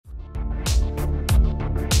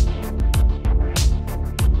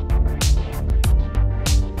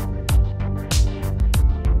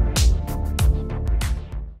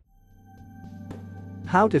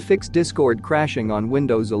How to fix Discord crashing on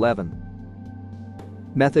Windows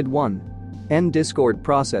 11. Method 1. End Discord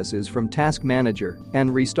processes from Task Manager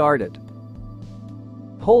and restart it.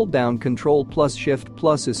 Hold down Ctrl plus Shift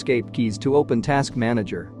plus Escape keys to open Task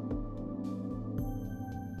Manager.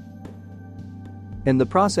 In the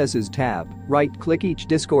Processes tab, right-click each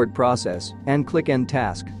Discord process and click End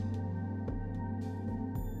Task.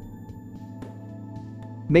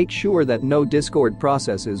 Make sure that no Discord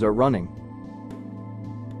processes are running.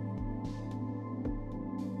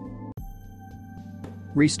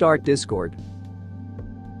 Restart Discord.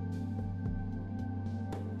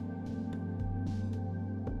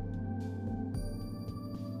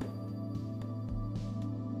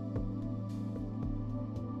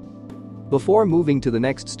 Before moving to the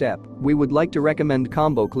next step, we would like to recommend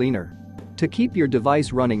Combo Cleaner. To keep your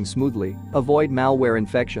device running smoothly, avoid malware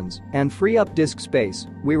infections, and free up disk space,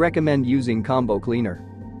 we recommend using Combo Cleaner.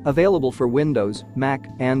 Available for Windows, Mac,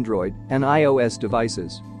 Android, and iOS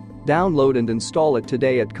devices. Download and install it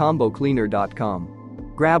today at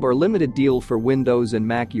combocleaner.com. Grab our limited deal for Windows and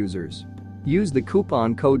Mac users. Use the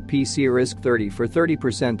coupon code PCRISK30 for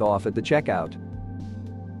 30% off at the checkout.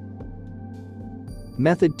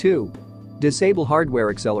 Method 2. Disable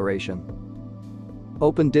hardware acceleration.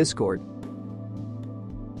 Open Discord.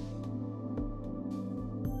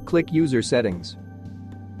 Click User Settings.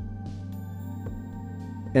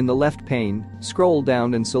 In the left pane, scroll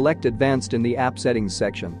down and select Advanced in the App Settings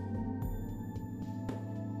section.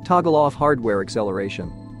 Toggle off hardware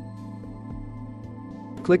acceleration.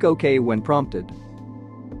 Click OK when prompted.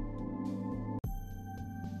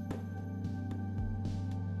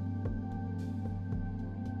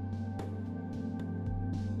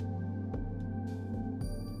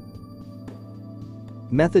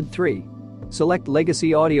 Method 3. Select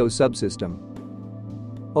Legacy Audio Subsystem.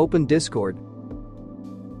 Open Discord.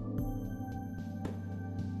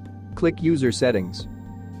 Click User Settings.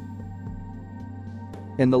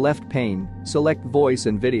 In the left pane, select Voice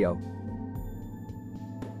and Video.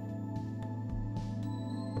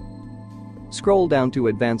 Scroll down to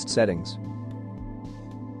Advanced Settings.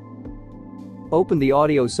 Open the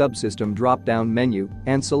Audio Subsystem drop-down menu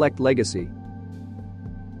and select Legacy.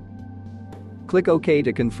 Click OK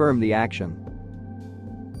to confirm the action.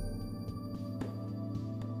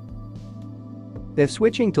 If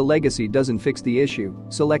switching to Legacy doesn't fix the issue,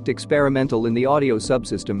 select Experimental in the Audio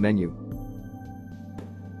Subsystem menu.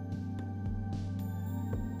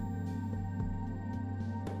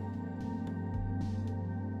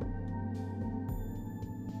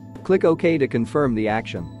 Click OK to confirm the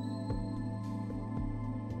action.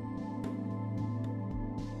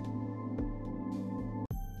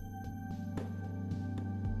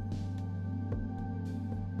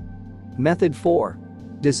 Method 4.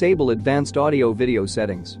 Disable Advanced Audio-Video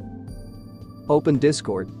Settings. Open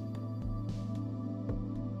Discord.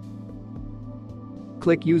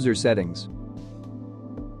 Click User Settings.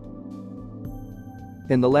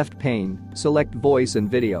 In the left pane, select Voice and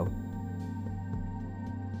Video.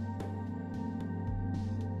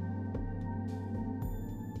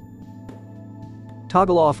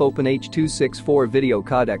 Toggle off Open H.264 video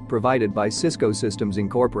codec provided by Cisco Systems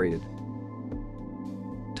Incorporated.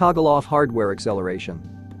 Toggle off hardware acceleration.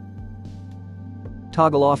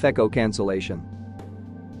 Toggle off echo cancellation.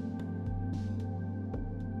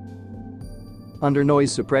 Under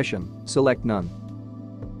noise suppression, select none.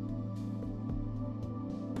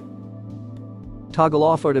 Toggle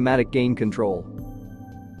off automatic gain control.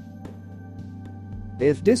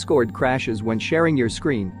 If Discord crashes when sharing your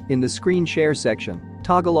screen, in the Screen Share section,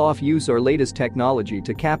 toggle off Use our latest technology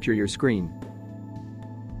to capture your screen.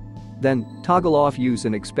 Then, toggle off Use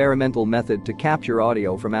an experimental method to capture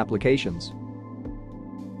audio from applications.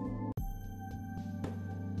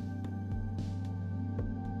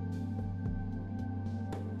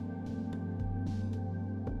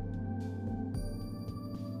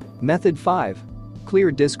 Method 5. Clear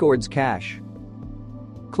Discord's cache.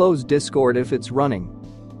 Close Discord if it's running.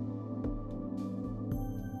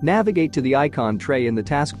 Navigate to the icon tray in the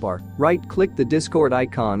taskbar, right-click the Discord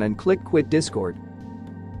icon and click Quit Discord.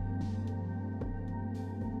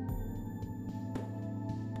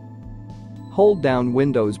 Hold down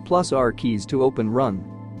Windows plus R keys to open Run.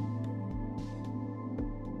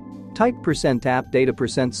 Type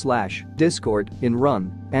 %appdata%/discord in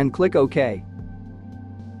Run and click OK.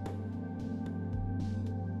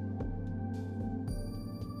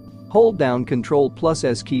 Hold down Ctrl plus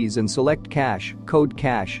S keys and select Cache, Code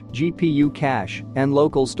Cache, GPU Cache, and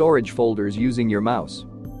Local Storage folders using your mouse.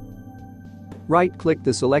 Right-click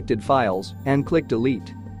the selected files and click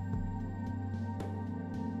Delete.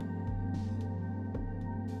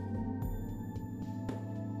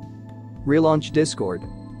 Relaunch Discord.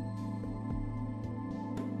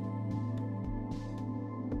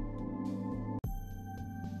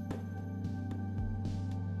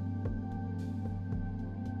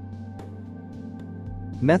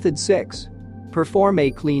 Method 6. Perform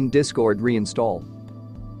a clean Discord reinstall.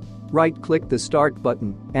 Right-click the Start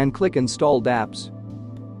button and click Installed Apps.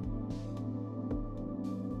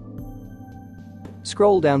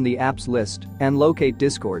 Scroll down the apps list and locate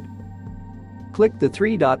Discord. Click the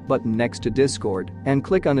three-dot button next to Discord and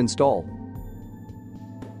click Uninstall.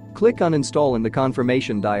 Click Uninstall in the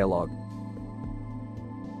confirmation dialog.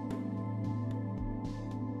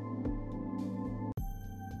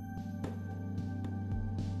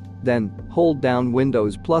 Then, hold down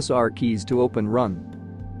Windows plus R keys to open Run.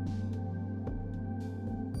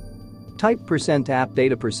 Type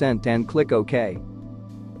 %appdata% and click OK.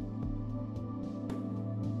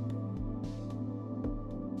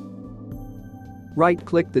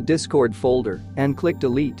 Right-click the Discord folder and click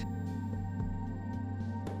Delete.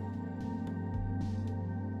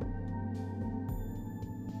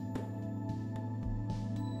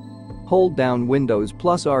 Hold down Windows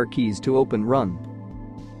plus R keys to open Run.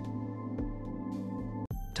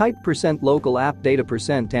 Type %local app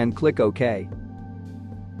data% and click OK.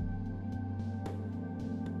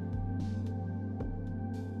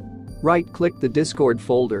 Right-click the Discord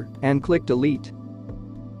folder and click Delete.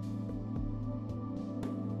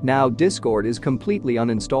 Now Discord is completely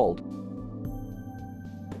uninstalled.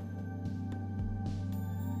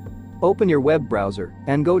 Open your web browser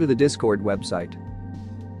and go to the Discord website.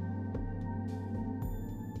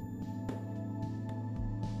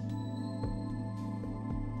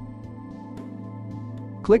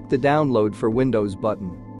 Click the Download for Windows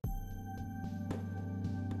button.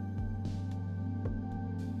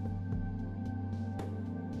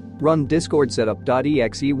 Run Discord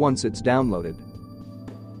setup.exe once it's downloaded.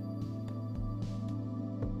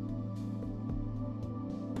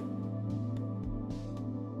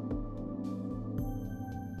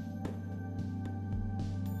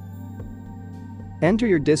 Enter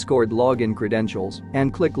your Discord login credentials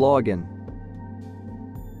and click Login.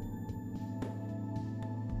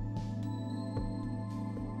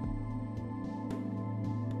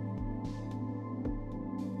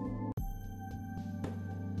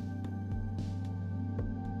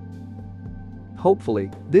 Hopefully,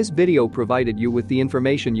 this video provided you with the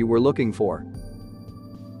information you were looking for.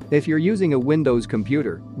 If you're using a Windows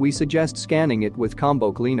computer, we suggest scanning it with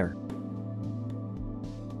Combo Cleaner.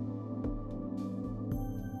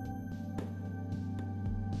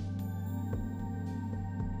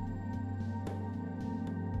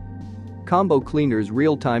 Combo Cleaner's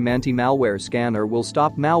real-time anti-malware scanner will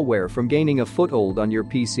stop malware from gaining a foothold on your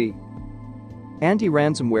PC.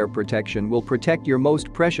 Anti-ransomware protection will protect your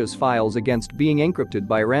most precious files against being encrypted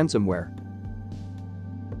by ransomware.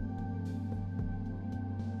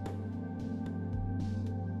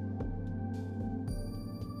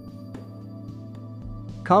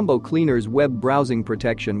 Combo Cleaner's web browsing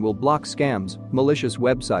protection will block scams, malicious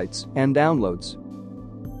websites, and downloads.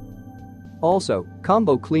 Also,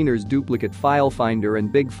 Combo Cleaner's duplicate file finder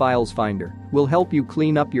and big files finder will help you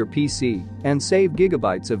clean up your PC and save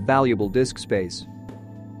gigabytes of valuable disk space.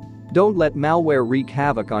 Don't let malware wreak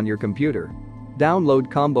havoc on your computer. Download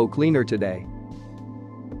Combo Cleaner today.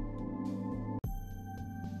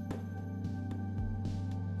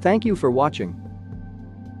 Thank you for watching.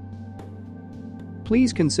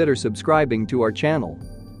 Please consider subscribing to our channel.